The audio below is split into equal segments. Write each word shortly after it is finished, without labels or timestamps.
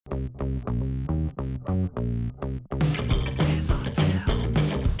Hey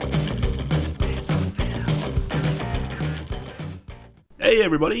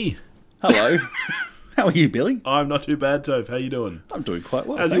everybody! Hello. How are you, Billy? I'm not too bad, Toph. How you doing? I'm doing quite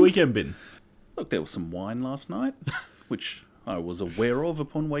well. How's thanks. your weekend been? Look, there was some wine last night, which I was aware of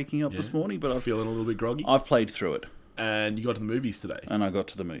upon waking up this morning, but Feeling a little bit groggy? I've played through it, And you got to the movies today. and I got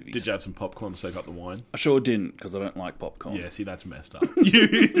to the movies. Did you have some popcorn to soak up the wine? I sure didn't, because I don't like popcorn. Yeah, see, that's messed up.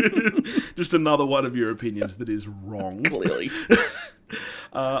 Just another one of your opinions that is wrong. Clearly.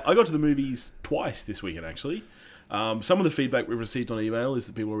 I got to the movies twice this weekend, actually. Some of the feedback we've received on email is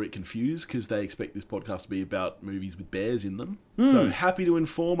that people are a bit confused because they expect this podcast to be about movies with bears in them. So happy to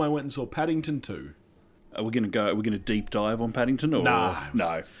inform, I went and saw Paddington 2. Are we going to deep dive on Paddington? Or?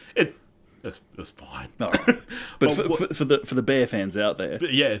 No. That's fine. All right. But for the bear fans out there,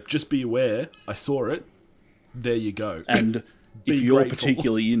 But yeah, just be aware, I saw it. There you go. and Be if you're grateful.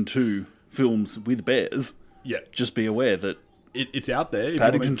 particularly into films with bears, Yeah, just be aware that it's out there. If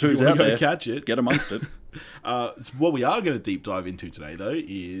Paddington you 2's wanna out go there. catch it. Get amongst it. So what we are going to deep dive into today, though,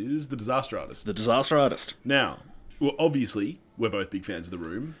 is The Disaster Artist. The Disaster Artist. Now, well, obviously, we're both big fans of The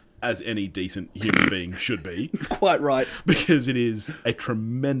Room, as any decent human being should be, Quite right. because it is a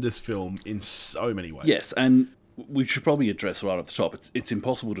tremendous film in so many ways. Yes, and we should probably address right at the top. It's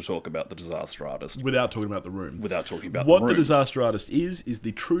impossible to talk about The Disaster Artist Without talking about The Room. without talking about What The The Room. Disaster Artist is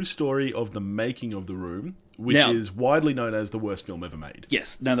the true story of the making of The Room, which Now- is widely known as the worst film ever made.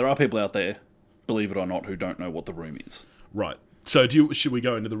 Yes, now there are people out there, believe it or not, who don't know what The Room is. Right. So should we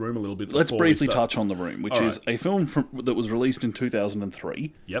go into The Room a little bit? Let's before we briefly start? touch on The Room, which All is a film that was released in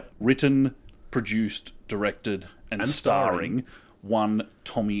 2003. Yep. Written, produced, directed, and starring. starring one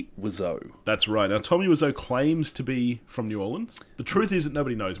Tommy Wiseau. That's right. Now, Tommy Wiseau claims to be from New Orleans. The truth is that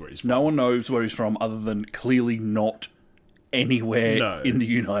nobody knows where he's from. No one knows where he's from other than clearly not anywhere No. in the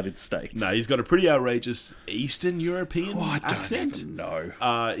United States. No, he's got a pretty outrageous Eastern European accent. Even know.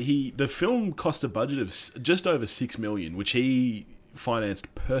 The film cost a budget of just over $6 million, which he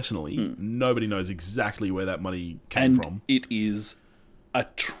financed personally. Nobody knows exactly where that money came And from. it is a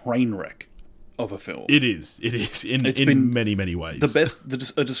train wreck of a film. It is in been many, many ways.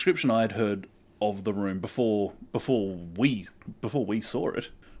 A description I had heard of The Room before we saw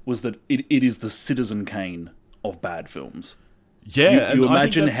it was that it is the Citizen Kane of bad films. Yeah, You and I think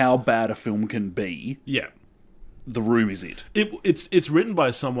imagine that's- how bad a film can be. Yeah, The Room is it. it's written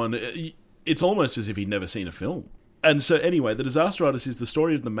by someone. It's almost as if he'd never seen a film. And so, anyway, The Disaster Artist is the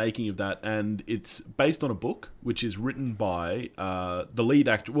story of the making of that, and it's based on a book which is written by the lead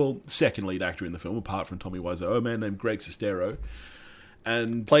actor, second lead actor in the film, apart from Tommy Wiseau, a man named Greg Sestero,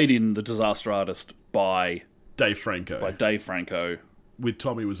 and Played in The Disaster Artist by Dave Franco, Dave Franco. with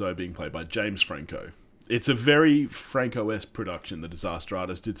Tommy Wiseau being played by James Franco. It's a very Franco-esque production, The Disaster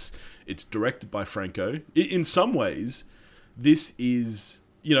Artist. It's directed by Franco. In some ways, this is,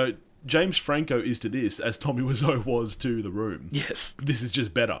 James Franco is to this as Tommy Wiseau was to The Room. Yes. This is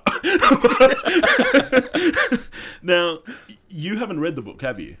just better. Now, you haven't read the book,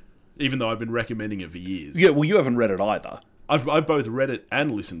 have you? Even though I've been recommending it for years. Yeah, well, you haven't read it either. I've both read it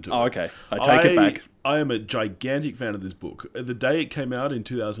and listened to it. Oh, okay. I take it back. I am a gigantic fan of this book. The day it came out in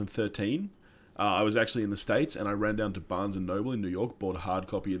 2013, I was actually in the States, and I ran down to Barnes & Noble in New York, bought a hard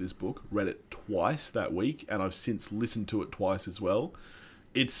copy of this book, read it twice that week, and I've since listened to it twice as well.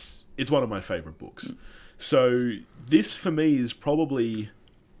 It's one of my favourite books. So this, for me, is probably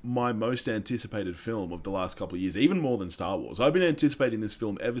my most anticipated film of the last couple of years, even more than Star Wars. I've been anticipating this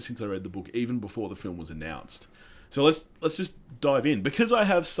film ever since I read the book, even before the film was announced. So let's just dive in. Because I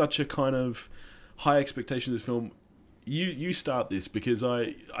have such a kind of high expectation of this film, you start this, because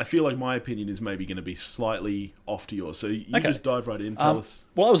I feel like my opinion is maybe going to be slightly off to yours. So you just dive right in, tell us.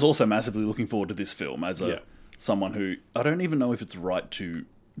 Well, I was also massively looking forward to this film as Yeah. someone who... I don't even know if it's right to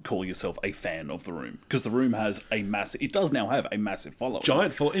call yourself a fan of The Room, because The Room has it does now have a massive following.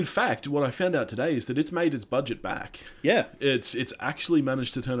 Giant fall. In fact, what I found out today is that it's made its budget back. Yeah. It's actually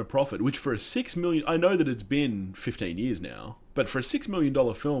managed to turn a profit, which for a $6 million... I know that it's been 15 years now, but for a $6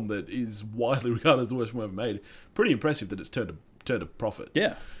 million film that is widely regarded as the worst film ever made, pretty impressive that it's turned a profit.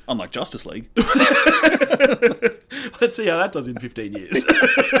 Yeah. Unlike Justice League. Let's see how that does in 15 years.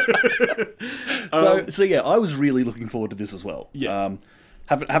 So yeah, I was really looking forward to this as well. Yeah.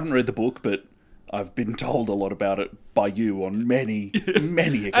 Haven't read the book, but I've been told a lot about it by you on many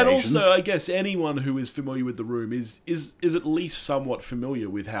occasions. And also, I guess anyone who is familiar with The Room is at least somewhat familiar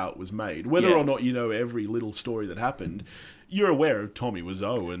with how it was made. Whether Yeah. or not you know every little story that happened, you're aware of Tommy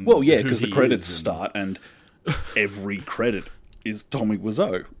Wiseau and well, yeah, who because the he credits is and- start and every credit is Tommy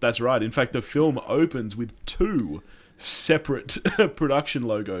Wiseau. That's right. In fact, the film opens with 2 separate production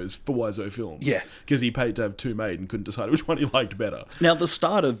logos for Wiseau Films. Yeah. Because he paid to have two made and couldn't decide which one he liked better. Now,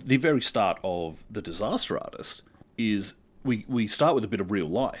 the very start of The Disaster Artist is we start with a bit of real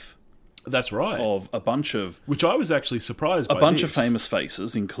life That's right. of a bunch of Which I was actually surprised by. a bunch this. of famous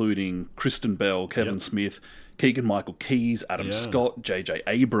faces, including Kristen Bell, Kevin Smith, Keegan-Michael Keyes, Adam Scott, J.J.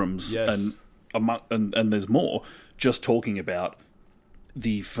 Abrams, Yes. and there's more, just talking about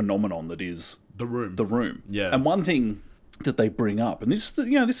the phenomenon that is The Room. The Room. Yeah. And one thing that they bring up, and this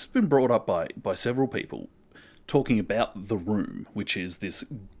has been brought up by several people, talking about The Room, which is this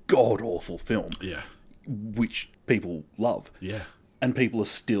god-awful film, Yeah. which people love, Yeah. and people are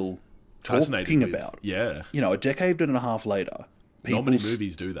still Fascinated talking with. about. Yeah. You know, a decade and a half later, people Not many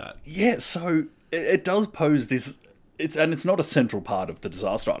movies do that. yeah, so it does pose this. It's not a central part of The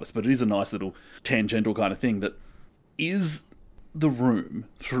Disaster Artist, but it is a nice little tangential kind of thing. That is The Room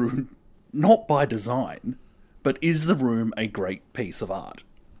through not by design, but is The Room a great piece of art?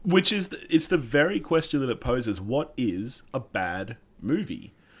 Which is, it's the very question that it poses. What is a bad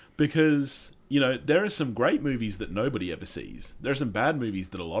movie? Because, you know, there are some great movies that nobody ever sees. There are some bad movies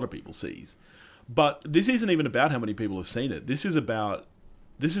that a lot of people sees. But this isn't even about how many people have seen it. This is about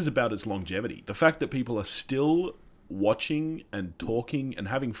its longevity. The fact that people are still watching and talking and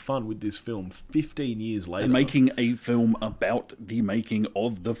having fun with this film 15 years later. And making a film about the making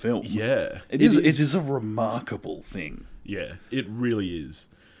of the film. Yeah. It is a remarkable thing. Yeah, it really is.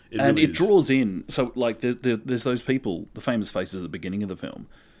 And really it is. draws in, so like there's those people, the famous faces at the beginning of the film.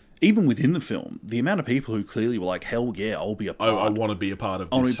 Even within the film, the amount of people who clearly were like, hell yeah, I'll be a part. I want to be a part of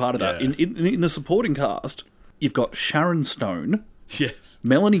this. I want to be part of that. Yeah. In the supporting cast, you've got Sharon Stone, Yes.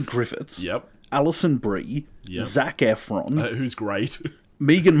 Melanie Griffiths, Yep. Alison Brie, Yep. Zac Efron, Who's great.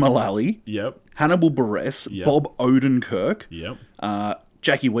 Megan Mullally, Yep. Hannibal Buress, Yep. Bob Odenkirk, Yep.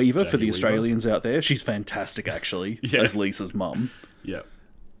 Jackie Weaver for the Weaver. Australians out there. She's fantastic, actually, Yeah. as Lisa's mum. Yep.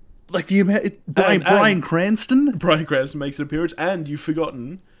 Like the amount, Bryan and- Cranston. Bryan Cranston makes an appearance, and you've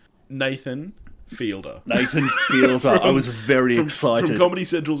forgotten Nathan Fielder. Nathan Fielder. I was very excited. From Comedy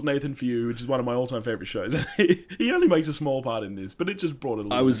Central's Nathan For You, which is one of my all-time favourite shows. He only makes a small part in this, but it just brought a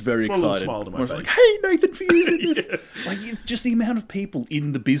little, I was very brought a little excited. smile to my I was face. like, hey, Nathan Few's in this. Yeah. Like, just the amount of people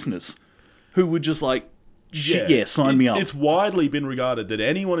in the business who were just like, shit, yeah, sign me up. It's widely been regarded that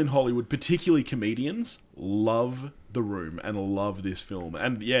anyone in Hollywood, particularly comedians, love The Room and love this film.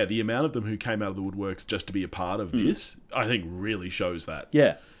 And yeah, the amount of them who came out of the woodworks just to be a part of this, I think really shows that.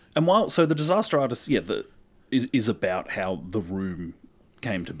 Yeah. And so The Disaster Artist, is about how The Room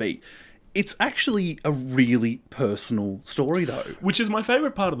came to be. It's actually a really personal story, though. Which is my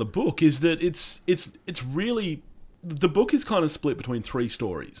favourite part of the book, is that it's really... The book is kind of split between three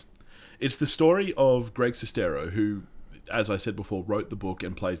stories. It's the story of Greg Sestero, who, as I said before, wrote the book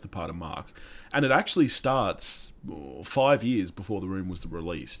and plays the part of Mark. And it actually starts 5 years before The Room was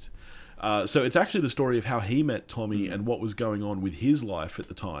released. So it's actually the story of how he met Tommy and what was going on with his life at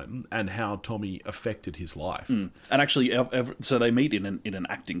the time and how Tommy affected his life. And actually, so they meet in an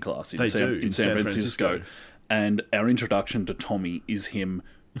acting class in San Francisco. And our introduction to Tommy is him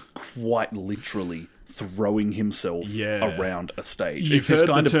quite literally throwing himself around a stage. You've heard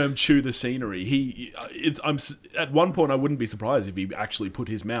the term "chew the scenery." At one point, I wouldn't be surprised if he actually put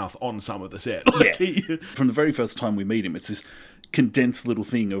his mouth on some of the set. From the very first time we meet him, it's this condensed little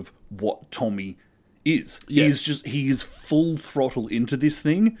thing of what Tommy is. Yes. He is full throttle into this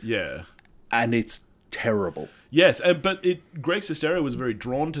thing. Yeah. And it's terrible. Yes, but Greg Sestero was very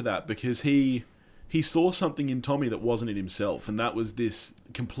drawn to that because he saw something in Tommy that wasn't in himself, and that was this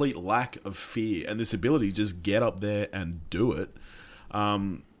complete lack of fear and this ability to just get up there and do it.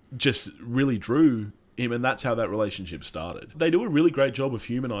 Just really drew him, and that's how that relationship started. They do a really great job of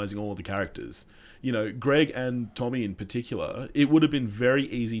humanizing all of the characters. You know, Greg and Tommy in particular, it would have been very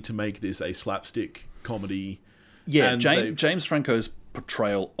easy to make this a slapstick comedy. Yeah, and James Franco's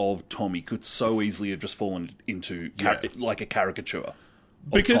portrayal of Tommy could so easily have just fallen into like a caricature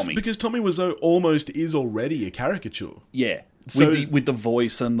of Tommy. Because Tommy Wiseau almost is already a caricature. Yeah. So, with the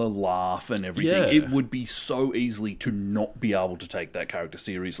voice and the laugh and everything, Yeah. it would be so easily to not be able to take that character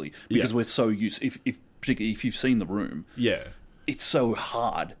seriously because we're so used. Particularly if you've seen The Room, it's so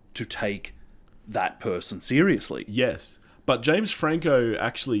hard to take that person seriously. Yes, but James Franco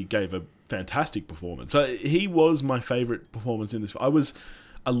actually gave a fantastic performance. So he was my favourite performance in this. I was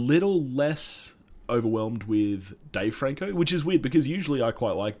a little less overwhelmed with Dave Franco, which is weird because usually I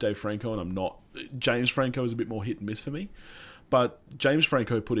quite like Dave Franco and I'm not. James Franco is a bit more hit and miss for me, but James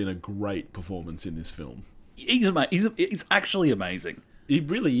Franco put in a great performance in this film. He's actually amazing. He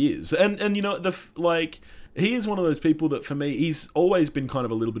really is, and you know He is one of those people that, for me, he's always been kind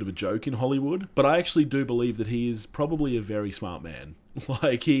of a little bit of a joke in Hollywood, but I actually do believe that he is probably a very smart man.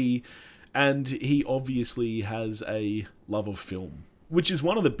 He obviously has a love of film, which is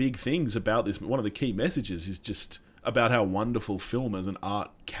one of the big things about this. One of the key messages is just about how wonderful film as an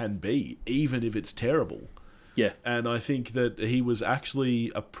art can be, even if it's terrible. Yeah. And I think that he was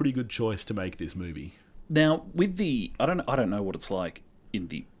actually a pretty good choice to make this movie. Now, with I don't know what it's like in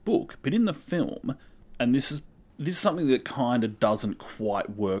the book, but in the film, and this is something that kind of doesn't quite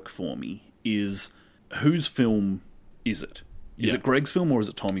work for me, is whose film is it? Is it Greg's film or is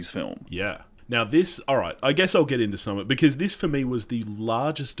it Tommy's film? Yeah. Now this, alright, I guess I'll get into some of it, because this for me was the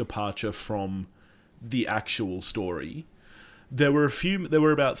largest departure from the actual story. There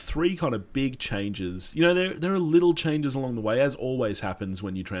were about 3 kind of big changes. You know, there are little changes along the way, as always happens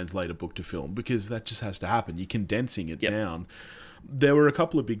when you translate a book to film, because that just has to happen. You're condensing it down. There were a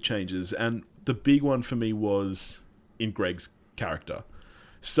couple of big changes, and the big one for me was in Greg's character.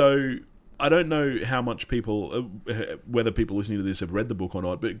 So I don't know how much whether people listening to this have read the book or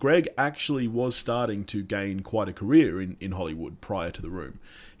not, but Greg actually was starting to gain quite a career in Hollywood prior to The Room.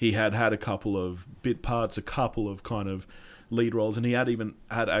 He had a couple of bit parts, a couple of kind of lead roles, and he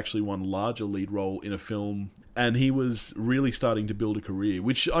had actually one larger lead role in a film, and he was really starting to build a career,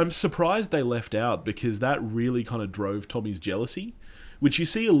 which I'm surprised they left out, because that really kind of drove Tommy's jealousy, which you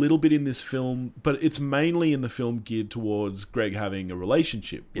see a little bit in this film, but it's mainly in the film geared towards Greg having a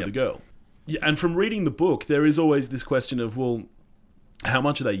relationship with a girl. Yeah, and from reading the book, there is always this question of, well, how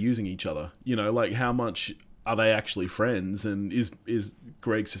much are they using each other? You know, like, how much are they actually friends? And is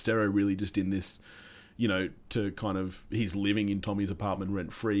Greg Sestero really just in this, you know, to kind of, he's living in Tommy's apartment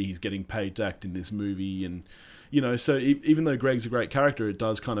rent-free, he's getting paid to act in this movie, and, you know, so even though Greg's a great character, it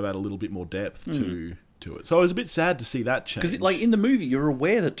does kind of add a little bit more depth to it. So I was a bit sad to see that change. Because, like, in the movie, you're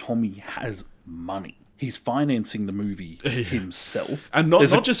aware that Tommy has money. He's financing the movie himself. And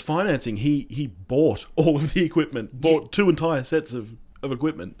not just financing, he bought all of the equipment, bought 2 entire sets of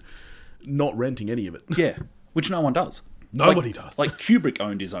equipment, not renting any of it. Yeah, which no one does. Nobody does. Like, Kubrick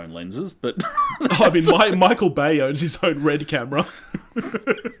owned his own lenses, but... I mean, Michael Bay owns his own red camera.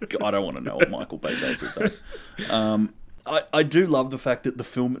 I don't want to know what Michael Bay does with that. I do love the fact that the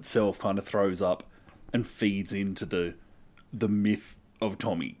film itself kind of throws up and feeds into the myth of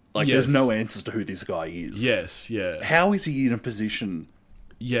Tommy. Like, there's no answers to who this guy is. Yes, yeah. How is he in a position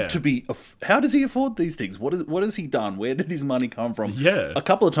to be... How does he afford these things? What has he done? Where did his money come from? Yeah. A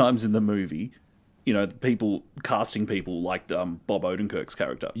couple of times in the movie, you know, casting people like Bob Odenkirk's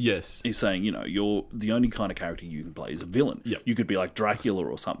character. Yes. He's saying, you know, you're the only kind of character you can play is a villain. Yep. You could be like Dracula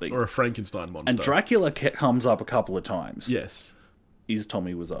or something. Or a Frankenstein monster. And Dracula comes up a couple of times. Yes. Is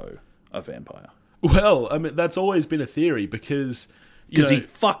Tommy Wiseau a vampire? Well, I mean, that's always been a theory, because... Because he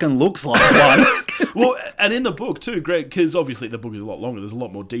fucking looks like one. Well, and in the book too, Greg, because obviously the book is a lot longer, there's a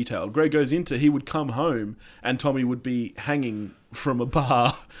lot more detail. Greg goes into, he would come home and Tommy would be hanging from a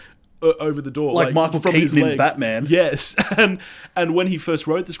bar over the door, like Michael from Keaton his legs. in Batman. Yes, and when he first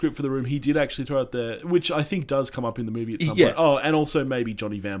wrote the script for The Room, he did actually throw out there, which I think does come up in the movie at some point. Oh, and also maybe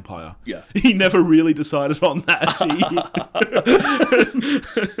Johnny Vampire. Yeah, he never really decided on that.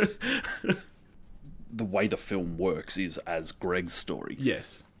 The way the film works is as Greg's story.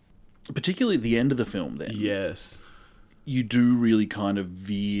 Yes. Particularly at the end of the film, then. Yes. You do really kind of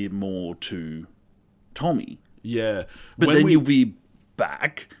veer more to Tommy. Yeah. But then you veer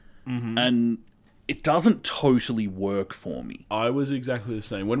back, and it doesn't totally work for me. I was exactly the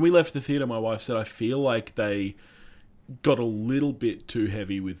same. When we left the theatre, my wife said, I feel like they got a little bit too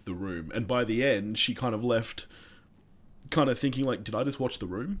heavy with The Room. And by the end, she kind of left kind of thinking, like, did I just watch The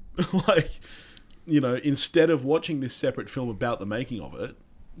Room? Like... You know, instead of watching this separate film about the making of it,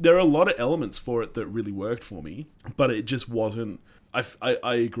 there are a lot of elements for it that really worked for me, but it just wasn't.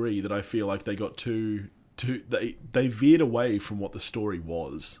 I agree that I feel like they got they veered away from what the story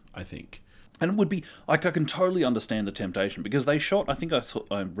was, I think. And it would be like, I can totally understand the temptation, because they shot, I think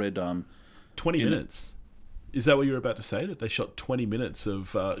I read 20 minutes. Is that what you were about to say? That they shot 20 minutes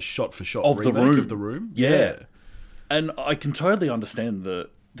of shot for shot of remake of The Room? Yeah. And I can totally understand the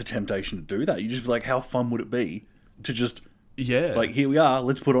temptation to do that. You just be like, how fun would it be to just, like, here we are,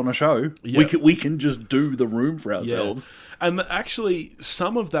 let's put on a show. Yeah. We can just do The Room for ourselves. Yeah. And actually,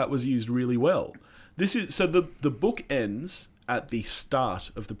 some of that was used really well. So the book ends at the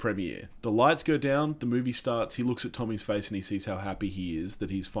start of the premiere. The lights go down, the movie starts, he looks at Tommy's face and he sees how happy he is that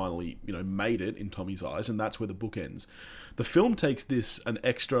he's finally, you know, made it in Tommy's eyes, and that's where the book ends. The film takes this an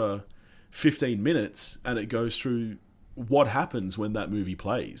extra 15 minutes and it goes through what happens when that movie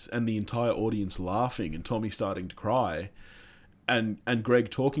plays, and the entire audience laughing and Tommy starting to cry. and Greg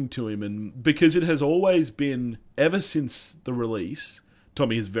talking to him, and because it has always been, ever since the release,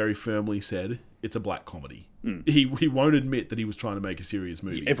 Tommy has very firmly said it's a black comedy. He won't admit that he was trying to make a serious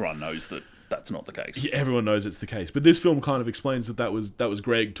movie. Everyone knows that that's not the case. Yeah, everyone knows it's the case, but this film kind of explains that was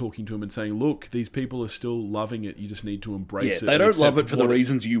Greg talking to him and saying, "Look, these people are still loving it. You just need to embrace it." They don't love it for the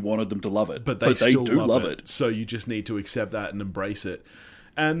reasons you wanted them to love it, but they still do love it. So you just need to accept that and embrace it.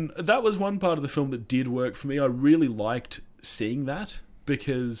 And that was one part of the film that did work for me. I really liked seeing that,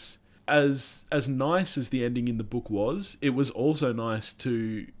 because as nice as the ending in the book was, it was also nice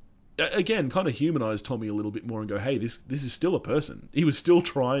to, again, kind of humanize Tommy a little bit more and go, hey, this is still a person. He was still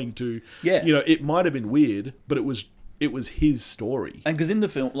trying to, it might have been weird, but it was his story. And because in the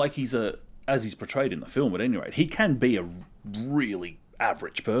film, like, as he's portrayed in the film at any rate, he can be a really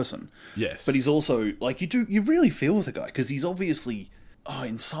average person. Yes. But he's also, like, you really feel with the guy, because he's obviously,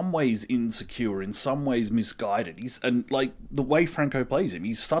 in some ways insecure, in some ways misguided. And like the way Franco plays him,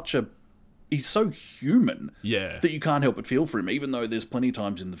 he's so human, that you can't help but feel for him, even though there's plenty of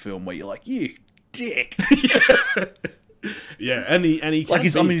times in the film where you're like, you dick. Yeah, and he like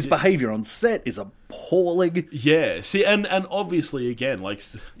his behaviour on set is appalling. Yeah, see, and obviously, again, like,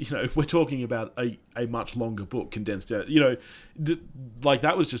 we're talking about a much longer book condensed down. Like,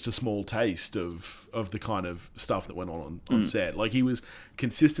 that was just a small taste of the kind of stuff that went on set. Like, he was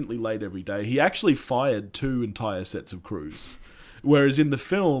consistently late every day. He actually fired 2 entire sets of crews. Whereas in the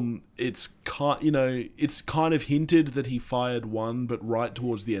film, it's kind of hinted that he fired one, but right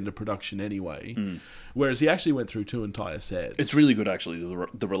towards the end of production anyway. Whereas he actually went through 2 entire sets. It's really good, actually.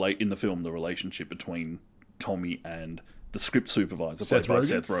 In the film, the relationship between Tommy and the script supervisor, played by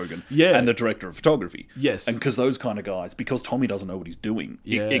Seth Rogen, and the director of photography. Yes, and because those kind of guys, because Tommy doesn't know what he's doing,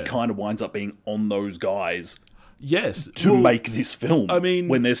 it kind of winds up being on those guys. Yes, to make this film. I mean,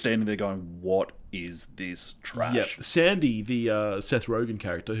 when they're standing there going, "What is this trash?" Yeah, Sandy, the Seth Rogen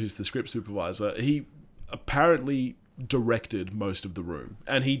character, who's the script supervisor, he apparently directed most of the room,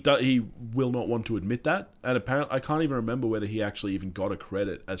 and he will not want to admit that. And apparently, I can't even remember whether he actually even got a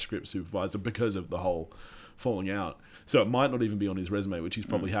credit as script supervisor because of the whole falling out. So it might not even be on his resume, which he's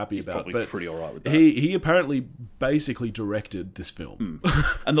probably happy about. Probably but pretty alright with that. He apparently basically directed this film.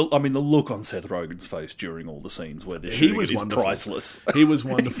 And the look on Seth Rogen's face during all the scenes where they're shooting is priceless. He was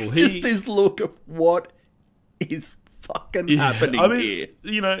wonderful. Just this look of what is fucking happening here.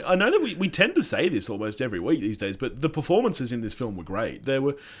 I know that we tend to say this almost every week these days, but the performances in this film were great.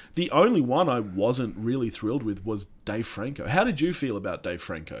 The only one I wasn't really thrilled with was Dave Franco. How did you feel about Dave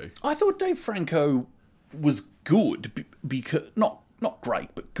Franco? I thought Dave Franco was good, because not great,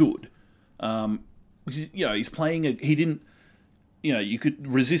 but good. Because, he's playing he didn't, you could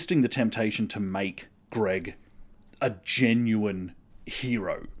resisting the temptation to make Greg a genuine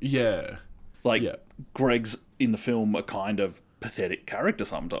hero. Yeah, Greg's in the film a kind of pathetic character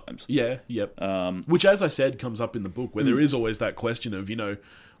sometimes. Yeah, yep. Which, as I said, comes up in the book, where there is always that question of,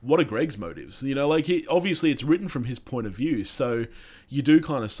 what are Greg's motives? Obviously it's written from his point of view, so you do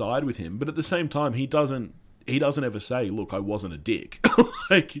kind of side with him, but at the same time, he doesn't ever say, look, I wasn't a dick.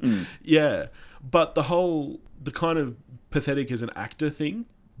 Yeah. But the kind of pathetic as an actor thing,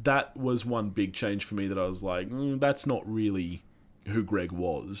 that was one big change for me, that I was like, that's not really who Greg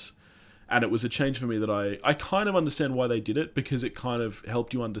was. And it was a change for me that I kind of understand why they did it, because it kind of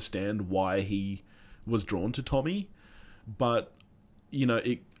helped you understand why he was drawn to Tommy. But,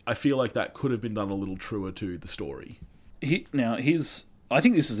 I feel like that could have been done a little truer to the story. I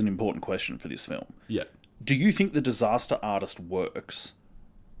think this is an important question for this film. Yeah. Do you think the disaster artist works?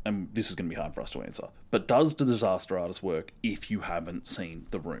 And this is going to be hard for us to answer. But does the disaster artist work if you haven't seen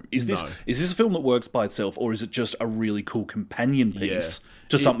The Room? Is this a film that works by itself, or is it just a really cool companion piece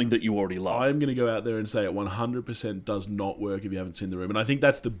to something that you already love? I'm going to go out there and say it 100% does not work if you haven't seen The Room. And I think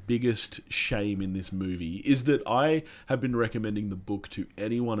that's the biggest shame in this movie, is that I have been recommending the book to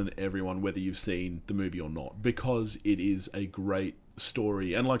anyone and everyone, whether you've seen the movie or not, because it is a great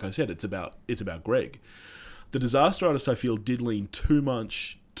story. And like I said, it's about Greg. The disaster artist, I feel, did lean too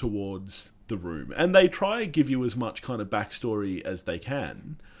much towards The Room, and they try to give you as much kind of backstory as they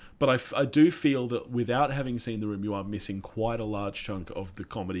can, but I do feel that without having seen The Room, you are missing quite a large chunk of the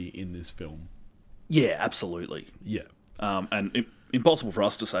comedy in this film. Yeah, absolutely. Yeah. And impossible for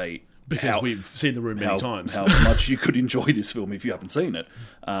us to say, because we've seen The Room many times, how much you could enjoy this film if you haven't seen it.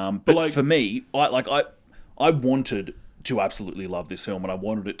 But for me, I wanted to absolutely love this film, and I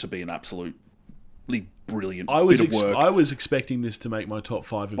wanted it to be an absolutely brilliant bit of work. I was expecting this to make my top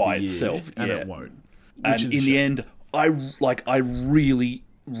 5 of by the year, itself, and it won't. And in the end, I really,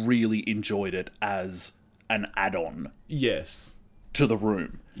 really enjoyed it as an add-on. Yes. To The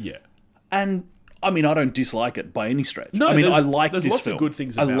Room. Yeah. And I mean, I don't dislike it by any stretch. No, I mean, there's- I like there's this lots of film. good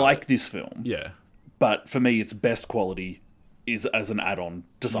things I about like it. this film. Yeah. But for me, its best quality is as an add-on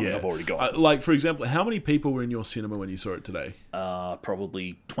to something Yeah. I've already got. Like, for example, how many people were in your cinema when you saw it today?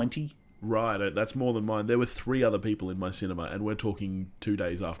 Probably 20. Right, that's more than mine. There were 3 other people in my cinema, and we're talking 2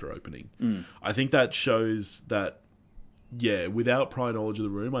 days after opening. I think that shows that, yeah, without prior knowledge of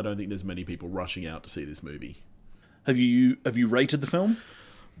the room, I don't think there's many people rushing out to see this movie. Have you rated the film?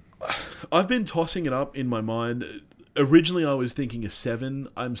 I've been tossing it up in my mind. Originally, I was thinking a 7.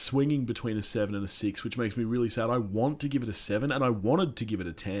 I'm swinging between a 7 and a 6, which makes me really sad. I want to give it a 7, and I wanted to give it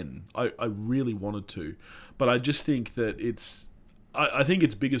a 10. I really wanted to. But I just think that it's... I think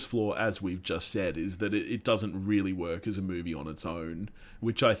its biggest flaw, as we've just said, is that it doesn't really work as a movie on its own,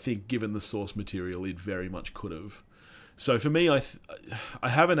 which I think, given the source material, it very much could have. So for me, I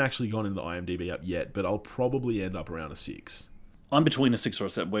haven't actually gone into the IMDb app yet, but I'll probably end up around a 6. I'm between a 6 or a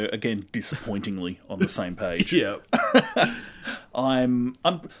 7. We're, again, disappointingly on the same page. Yeah. I mean,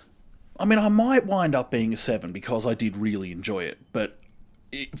 I might wind up being a 7 because I did really enjoy it, but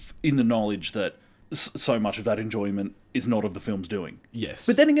in the knowledge that so much of that enjoyment is not of the film's doing. Yes.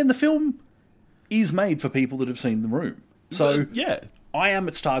 But then again, the film is made for people that have seen The Room. So yeah. I am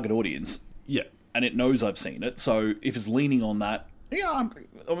its target audience, Yeah. and it knows I've seen it. So if it's leaning on that, yeah,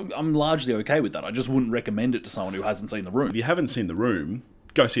 I'm largely okay with that. I just wouldn't recommend it to someone who hasn't seen The Room. If you haven't seen The Room,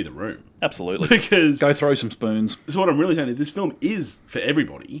 go see The Room. Absolutely. Because... Go throw some spoons. So what I'm really saying is this film is for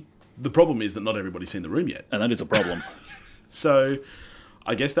everybody. The problem is that not everybody's seen The Room yet. And that is a problem. So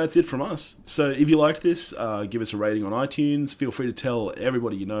I guess that's it from us. So if you liked this, give us a rating on iTunes. Feel free to tell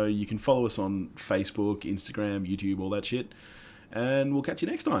everybody you know. You can follow us on Facebook, Instagram, YouTube, all that shit. And we'll catch you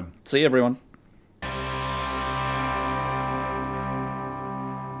next time. See you, everyone.